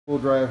Full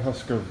drive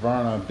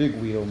Husqvarna, big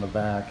wheel in the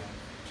back,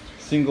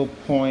 single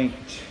point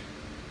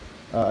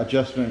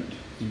adjustment.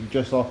 You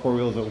adjust all four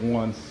wheels at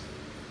once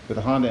with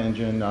a Honda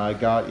engine. I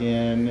got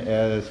in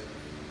as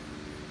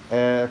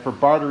for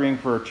bartering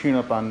for a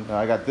tune-up on.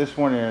 I got this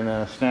one and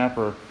a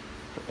snapper,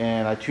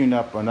 and I tuned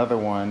up another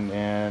one.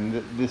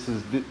 And this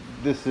is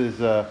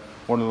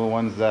one of the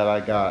ones that I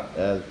got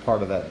as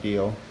part of that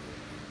deal.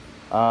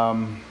 I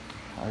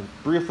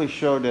briefly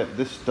showed that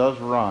this does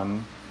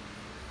run.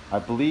 I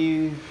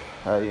believe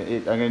I'm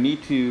going to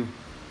need to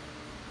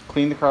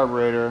clean the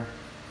carburetor.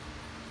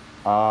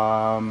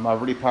 I've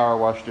already power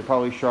washed it,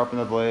 probably sharpen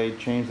the blade,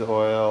 change the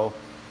oil.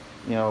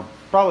 You know,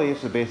 probably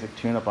just a basic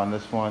tune-up on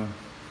this one.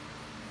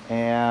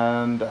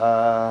 And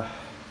I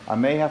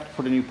may have to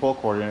put a new pull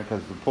cord in it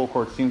because the pull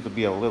cord seems to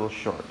be a little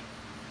short.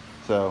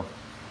 So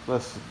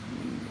let's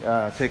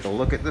take a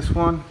look at this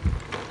one.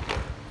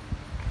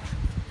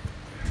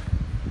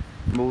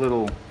 I'm a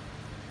little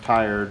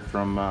tired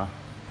from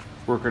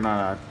working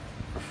on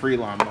a free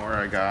lawnmower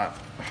I got.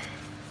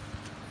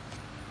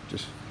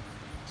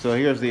 So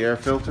here's the air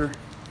filter.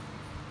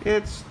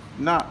 It's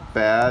not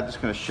bad.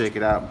 Just gonna shake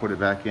it out and put it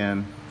back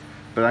in.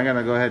 But I'm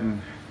gonna go ahead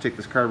and take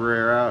this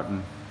carburetor out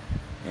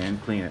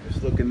and clean it.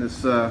 Just look in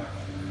this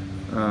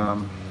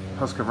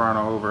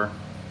Husqvarna over.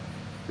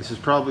 This is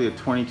probably a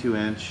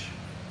 22-inch.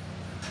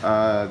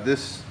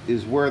 This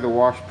is where the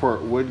wash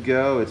port would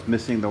go. It's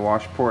missing the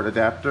wash port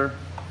adapter.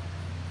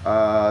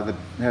 It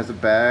has a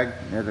bag.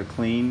 It has it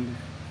cleaned.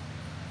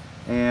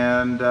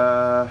 And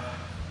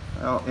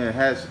well, it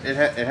has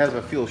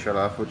a fuel shut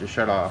off, which is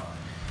shut off,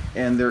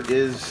 and there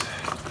is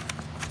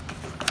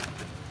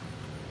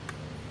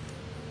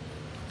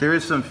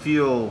some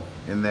fuel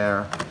in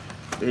there,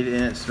 and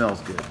it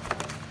smells good.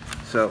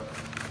 So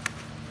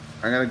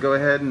I'm gonna go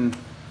ahead and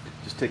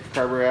just take the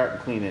carburetor out and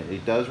clean it.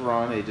 It does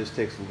run. It just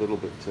takes a little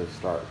bit to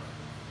start,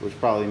 which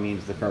probably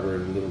means the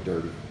carburetor is a little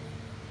dirty.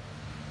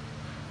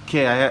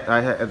 Okay,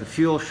 I have the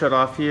fuel shut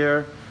off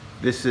here.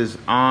 This is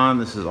on.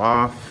 This is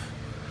off.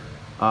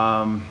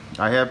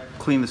 I have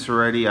cleaned this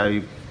already.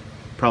 I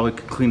probably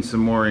could clean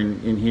some more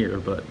in here,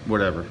 but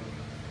whatever.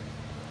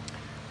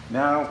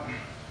 Now,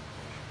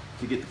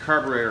 to get the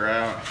carburetor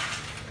out,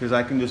 because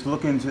I can just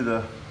look into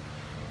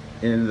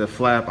the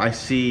flap, I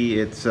see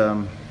it's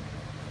got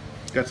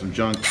some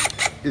junk.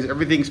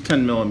 Everything's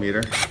 10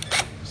 millimeter,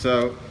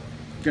 so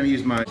I'm gonna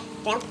use my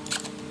drill.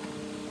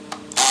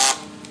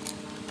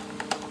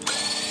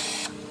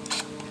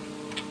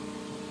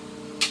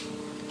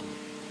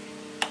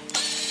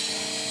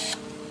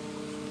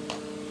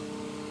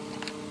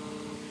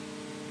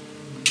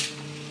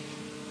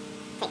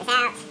 Take this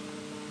out.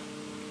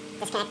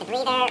 Disconnect the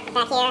breather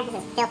back here. This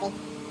is filthy.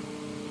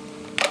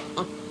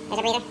 Okay, there's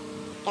a breather.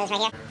 Goes right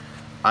here.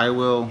 I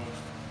will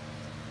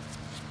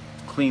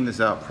clean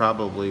this out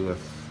probably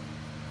with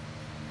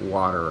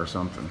water or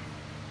something.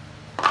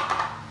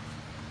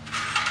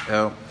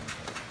 So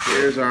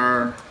here's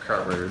our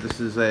carburetor. This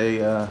is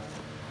a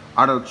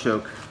auto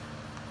choke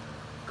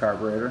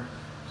carburetor.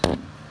 This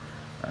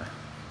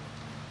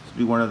will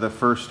be one of the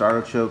first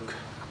auto choke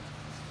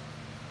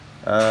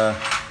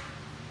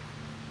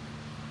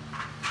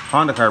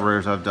Honda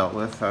carburetors I've dealt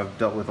with. I've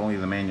dealt with only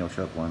the manual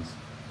choke ones,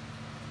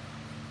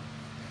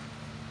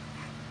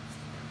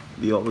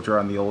 which are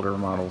on the older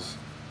models.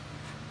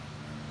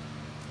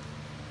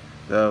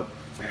 So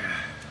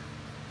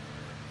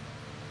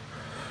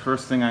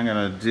first thing I'm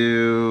gonna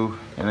do,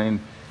 and then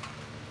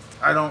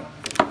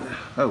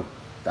oh,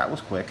 that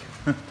was quick.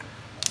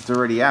 It's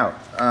already out.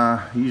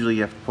 Usually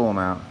you have to pull them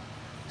out.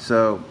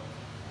 So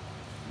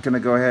I'm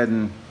gonna go ahead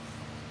and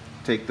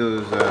take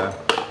those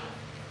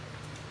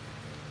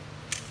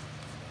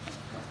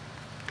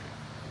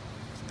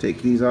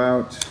take these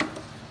out.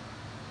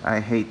 I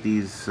hate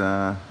these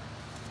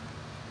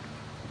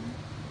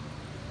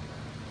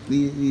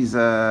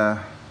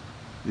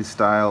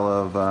style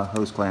of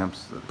hose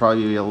clamps.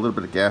 Probably a little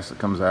bit of gas that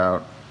comes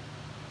out.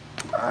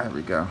 There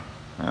we go.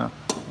 Yeah,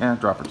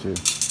 drop or two.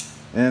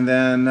 And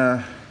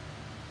then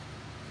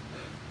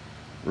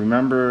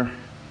remember,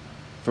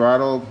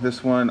 throttle.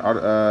 This one,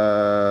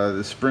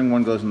 the spring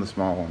one goes in the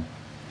small one.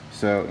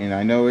 So, and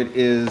I know it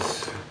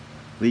is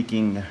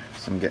leaking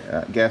some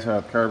gas out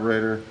of the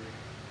carburetor.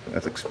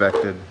 That's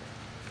expected.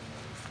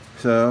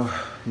 So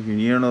if you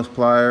need on those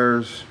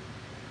pliers,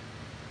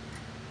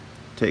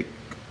 take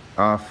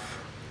off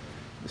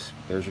this.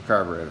 There's your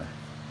carburetor.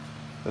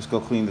 Let's go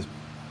clean this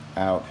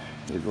out.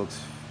 It looks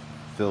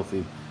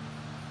filthy.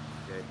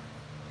 Okay.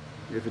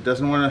 If it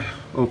doesn't want to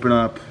open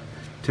up,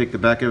 take the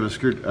back of a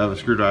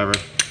screwdriver.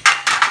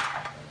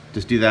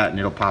 Just do that and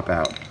it'll pop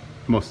out,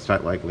 most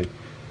likely.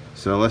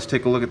 So let's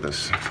take a look at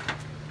this.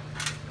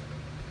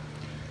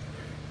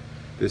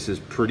 This is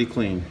pretty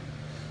clean.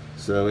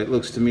 So it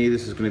looks to me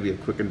this is going to be a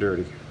quick and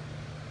dirty.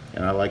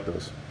 And I like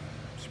those.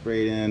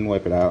 Spray it in,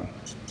 wipe it out.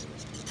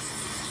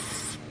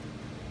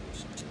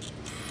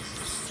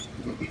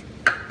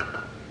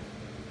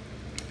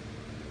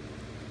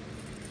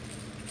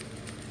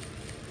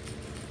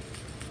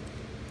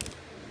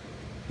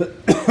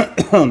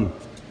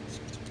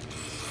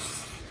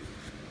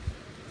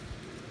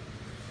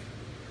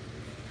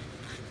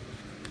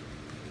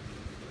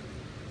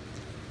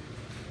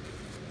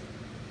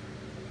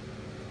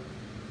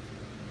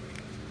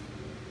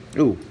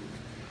 Ooh,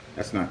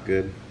 that's not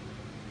good.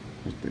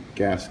 There's the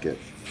gasket.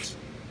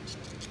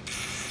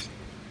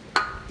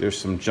 There's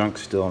some junk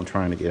still I'm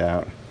trying to get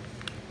out.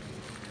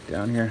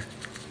 Down here.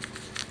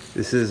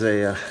 This is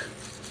a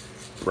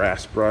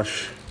brass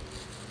brush.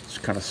 It's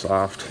kind of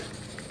soft.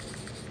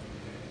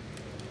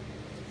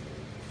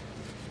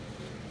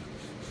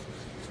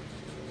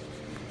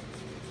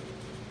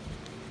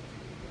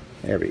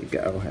 There we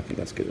go. I think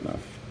that's good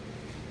enough.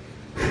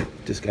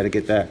 Just got to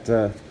get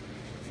that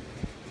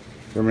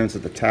remnants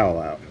of the towel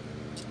out.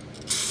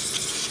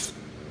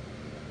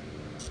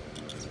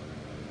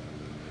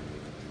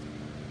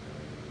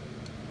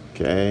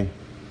 Okay.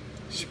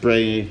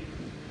 Spray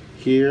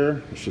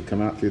here. It should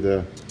come out through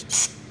the.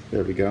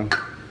 There we go.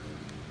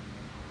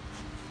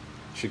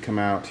 Should come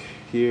out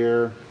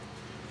here.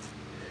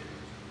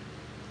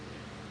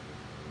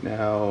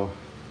 Now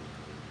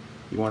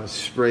you want to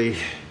spray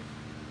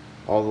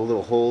all the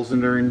little holes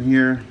that are in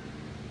here.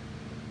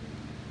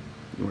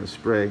 You want to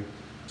spray.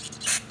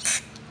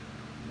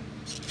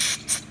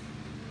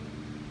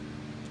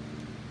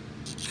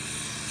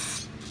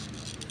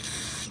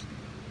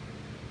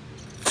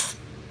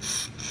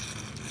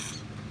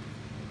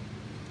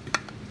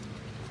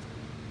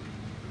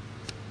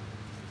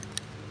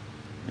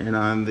 And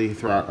on the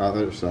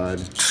other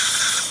side.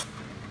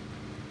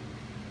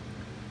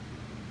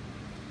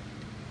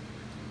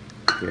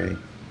 Okay.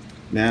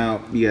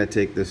 Now you gotta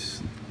take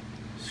this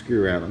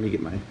screw out. Let me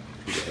get my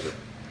screwdriver.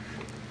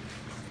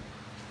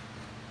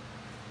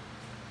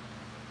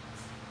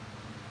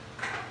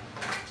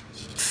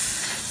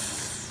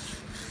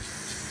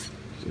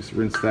 Just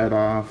rinse that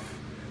off.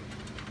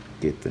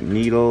 Get the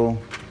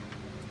needle.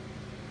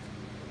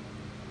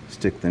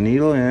 Stick the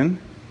needle in.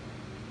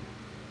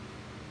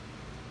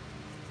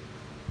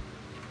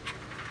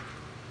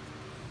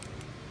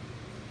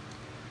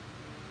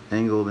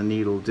 Angle the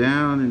needle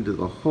down into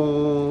the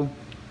hole,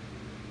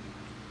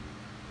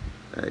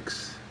 like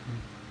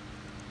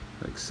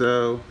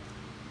so.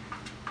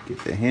 Get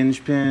the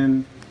hinge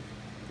pin,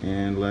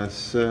 and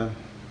let's put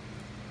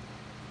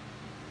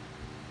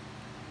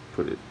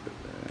it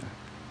there.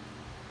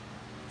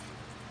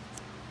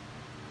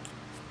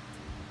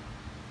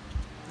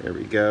 There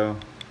we go.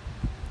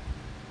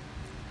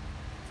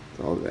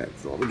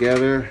 That's all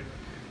together.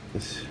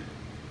 Just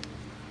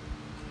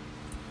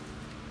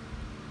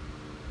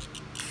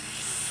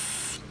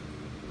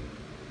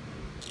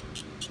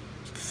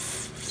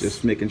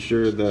making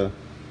sure the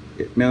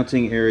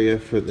mounting area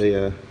for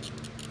the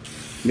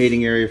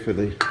mating area for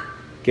the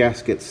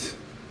gasket's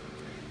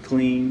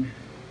clean. You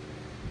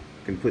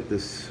can put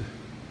this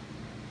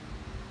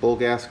bowl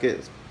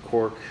gasket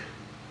cork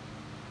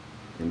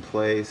in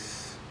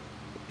place.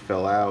 It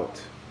fell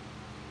out.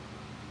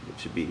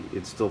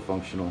 It's still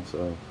functional,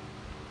 so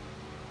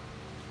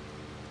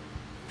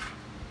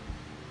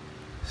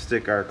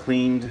stick our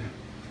cleaned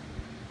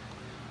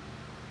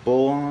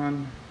bowl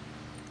on.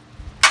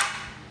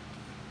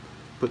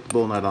 Put the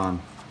bowl nut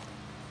on.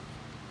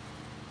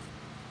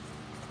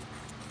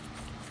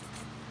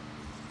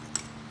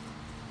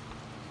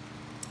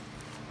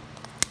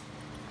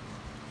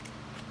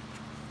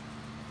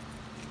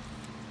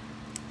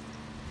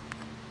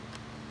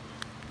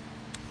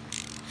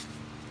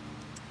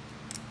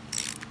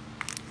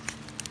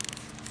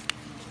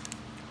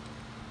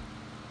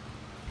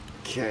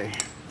 Okay,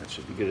 that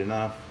should be good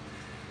enough.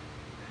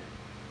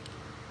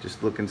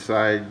 Just look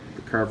inside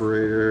the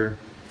carburetor.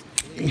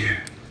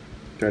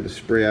 Try to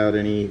spray out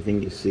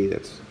anything you see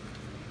that's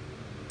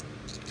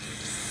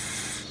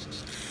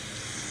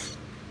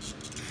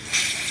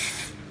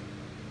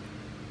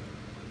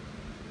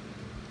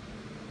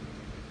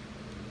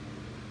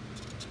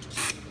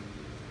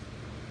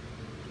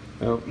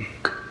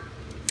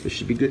this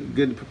should be good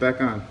to put back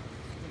on.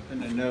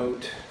 And a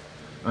note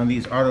on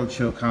these auto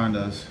choke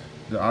Hondas,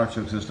 the auto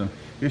choke system,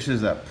 this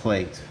is that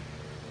plate.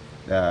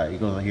 It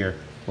goes on here.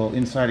 Well,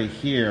 inside of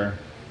here,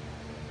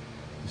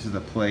 this is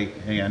the plate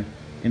again.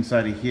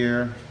 Inside of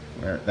here,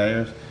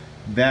 where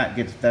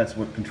that's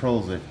what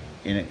controls it,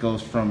 and it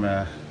goes from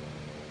right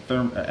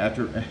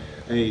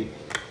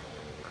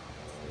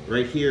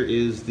here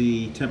is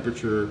the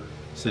temperature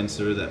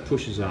sensor that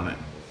pushes on it.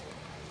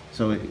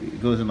 So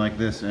it goes in like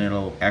this, and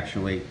it'll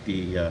actuate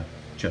the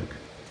choke.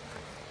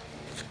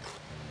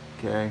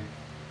 Okay,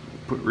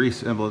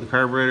 reassemble the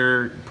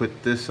carburetor.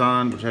 Put this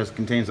on, which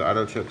contains the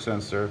auto choke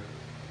sensor.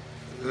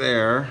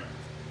 There,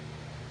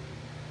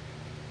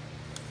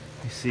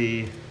 you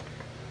see.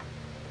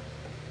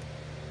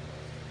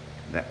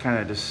 That kind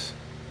of just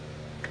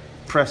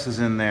presses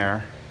in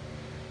there.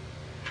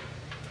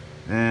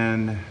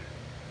 Then,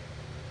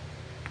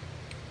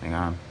 hang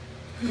on.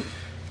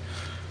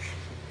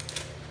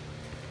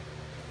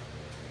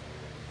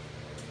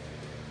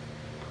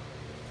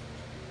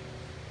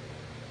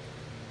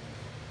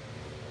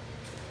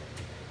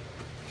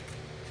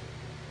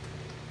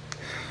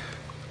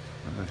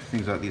 One of the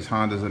things about these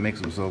Hondas that makes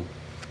them so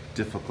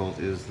difficult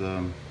is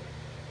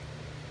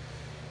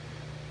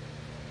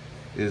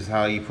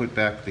how you put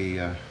back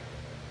the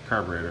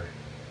carburetor.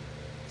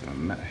 It's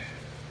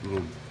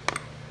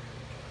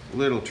a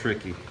little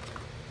tricky.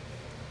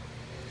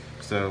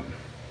 So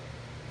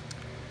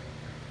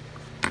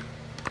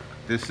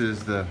this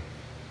is the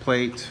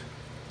plate.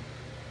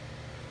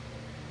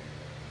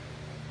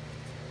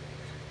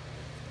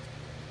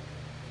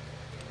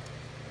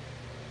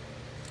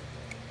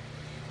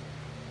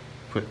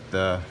 Put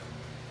the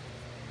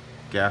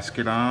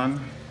gasket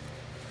on,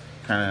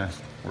 kind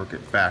of work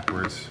it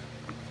backwards.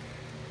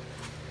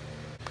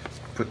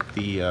 Put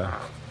the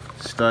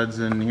studs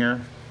in here.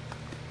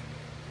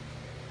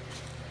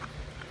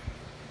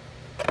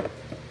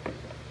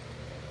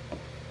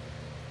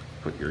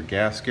 Put your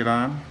gasket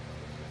on.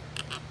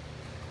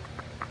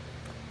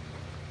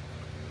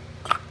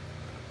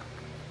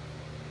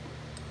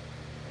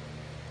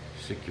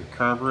 Stick your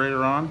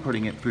carburetor on,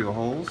 putting it through the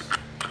holes,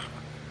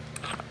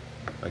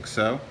 like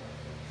so.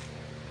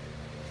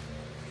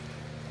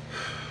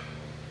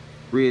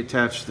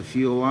 Reattach the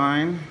fuel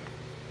line.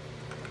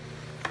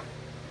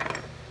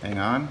 Hang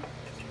on.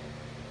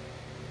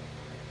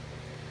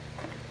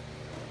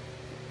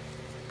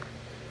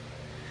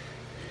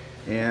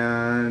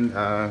 And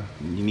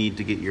you need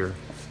to get your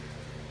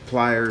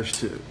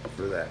pliers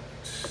for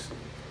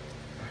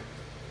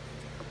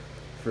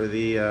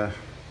the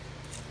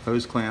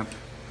hose clamp.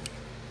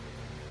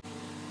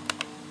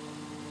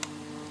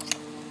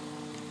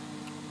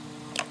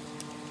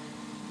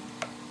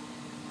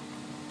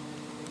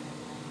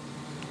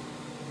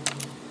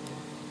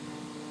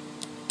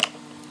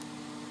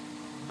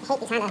 I hate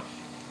these kind of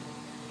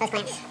hose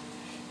clamps.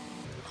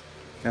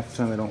 Half the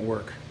time they don't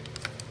work.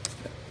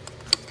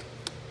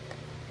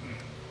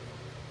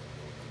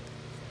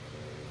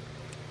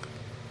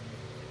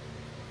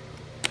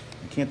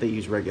 Can't they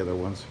use regular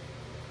ones?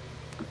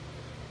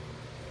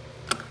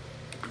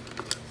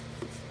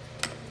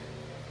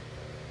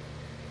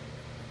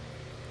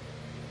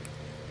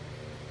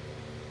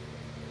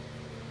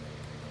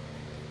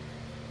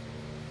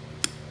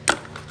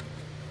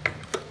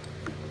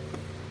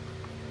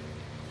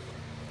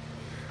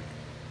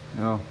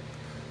 No,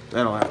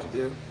 that'll have to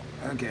do.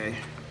 Okay.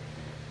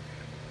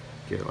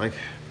 Okay,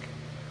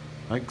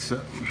 like so.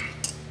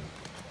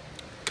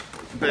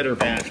 Better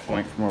vantage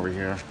point from over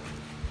here.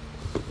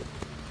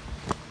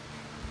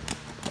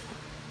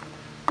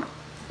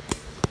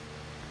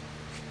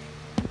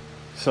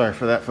 Sorry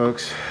for that,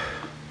 folks.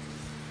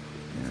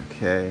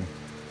 Okay.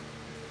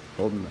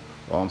 While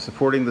I'm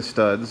supporting the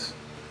studs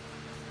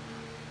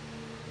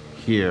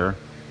here,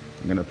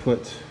 I'm gonna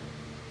put,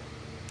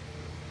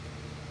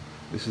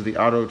 this is the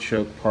auto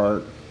choke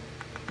part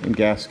and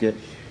gasket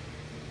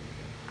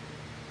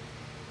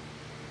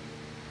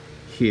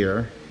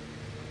here.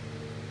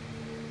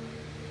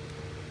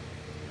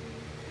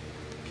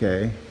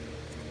 Okay.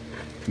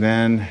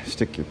 Then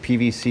stick your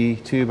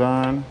PVC tube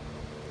on.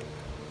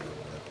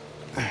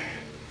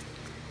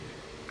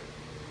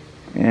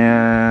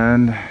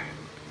 And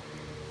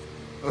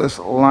let's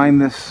line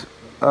this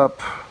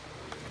up.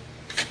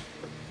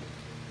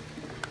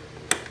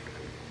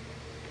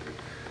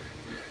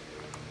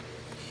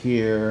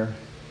 Here.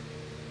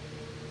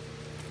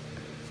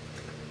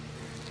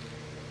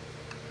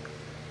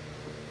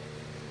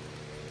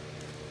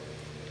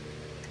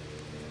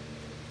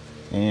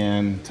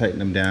 And tighten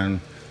them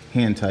down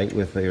hand tight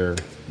with your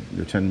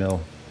 10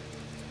 mil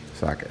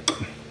socket.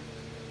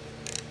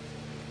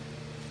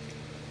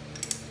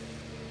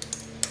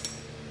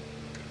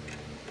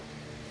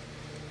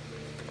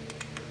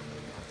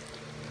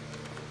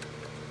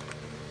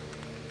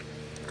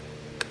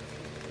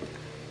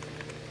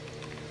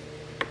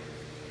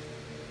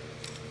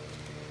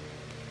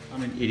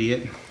 I'm an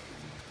idiot.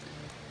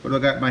 What do I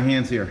got in my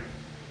hands here?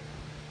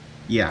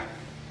 Yeah,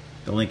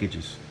 the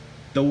linkages.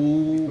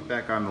 Put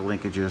back on the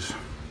linkages.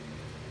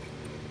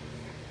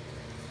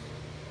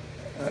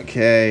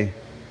 Okay.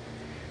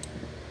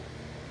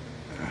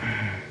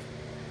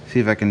 See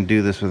if I can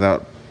do this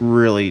without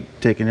really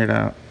taking it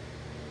out.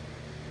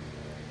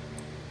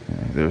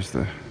 Okay, there's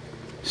the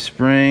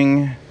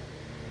spring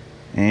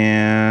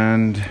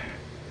and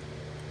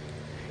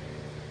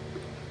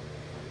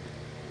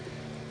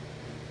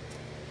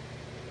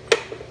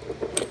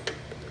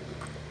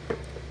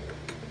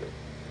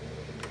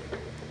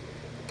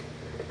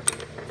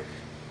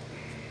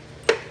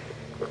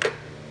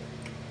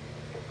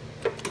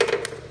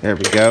there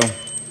we go.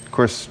 Of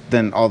course,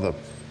 then all the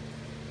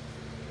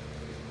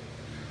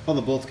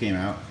bolts came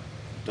out.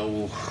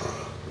 Kind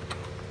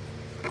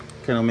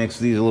of makes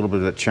these a little bit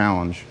of a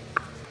challenge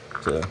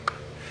to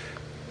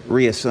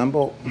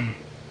reassemble.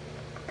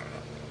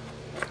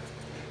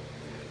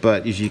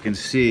 But as you can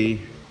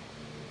see,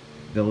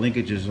 the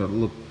linkages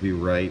look to be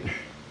right.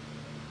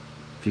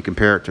 If you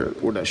compare it to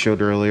what I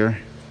showed earlier.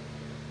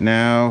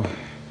 Now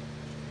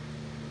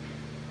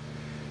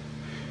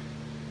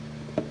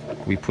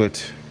we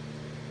put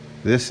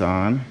this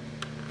on.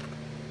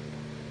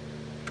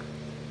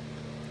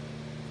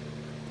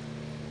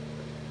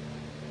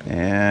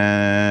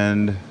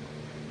 And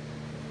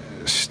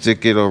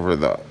stick it over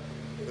the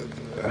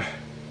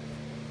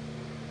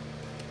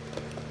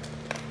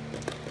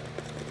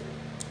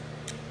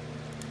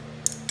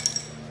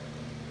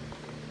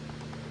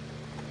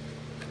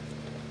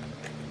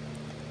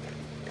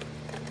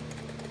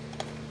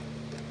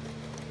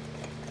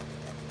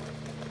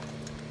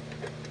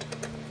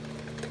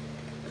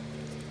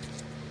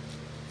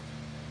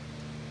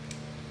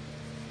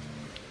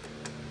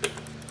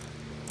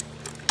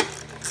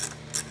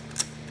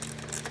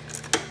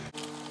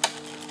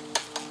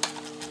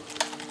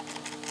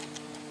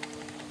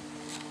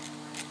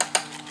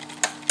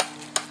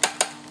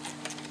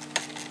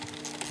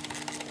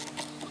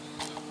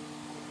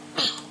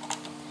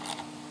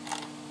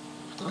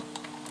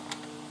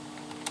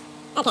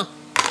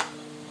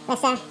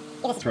let's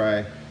give this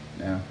try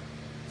now.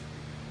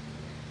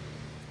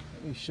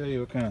 Let me show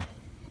you what kind of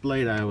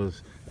blade that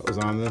was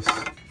on this.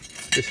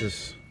 This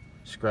is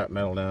scrap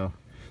metal now.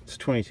 It's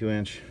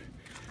 22-inch.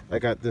 I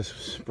got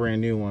this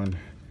brand new one.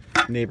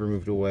 Neighbor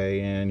moved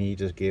away and he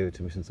just gave it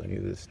to me since I knew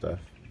this stuff.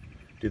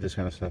 Do this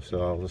kind of stuff,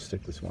 so I'll just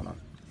stick this one on.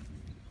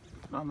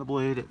 On the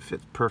blade, it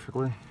fits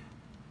perfectly.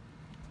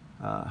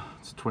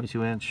 It's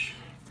 22-inch.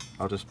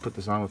 I'll just put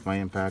this on with my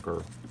impact,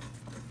 or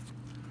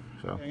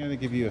so. I'm going to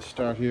give you a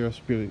start here. It's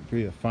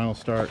pretty a final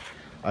start.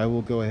 I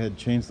will go ahead,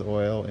 change the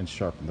oil, and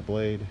sharpen the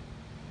blade.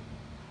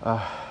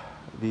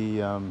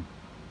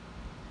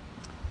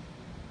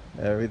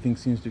 Everything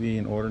seems to be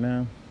in order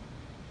now.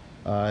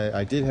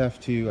 I did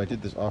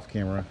this off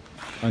camera,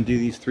 undo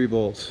these 3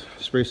 bolts,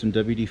 spray some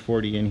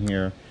WD-40 in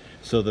here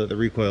so that the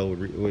recoil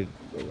would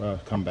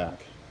come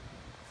back.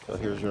 So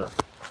here's your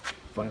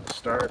final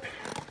start.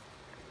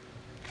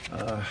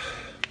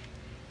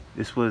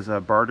 This was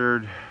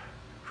bartered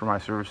for my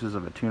services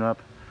of a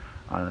tune-up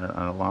on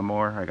a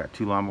lawnmower. I got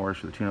 2 lawnmowers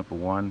for the tune-up of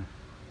 1.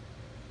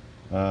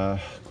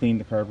 Cleaned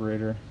the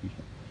carburetor.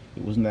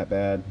 It wasn't that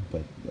bad,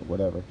 but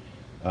whatever.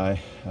 I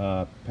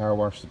power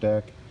washed the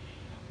deck.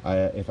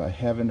 If I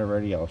haven't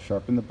already, I'll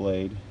sharpen the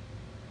blade,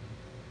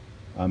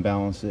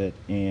 unbalance it,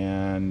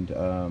 and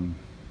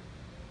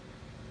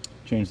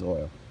change the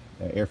oil.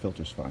 Air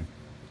filter's fine.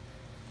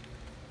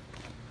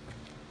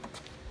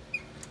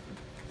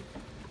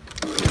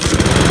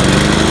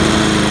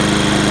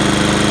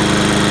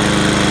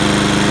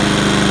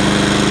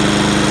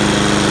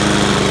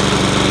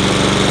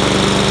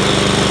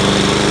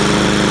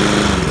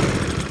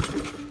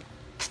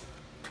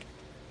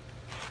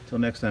 Till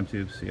next time,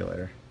 tubes. See you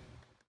later.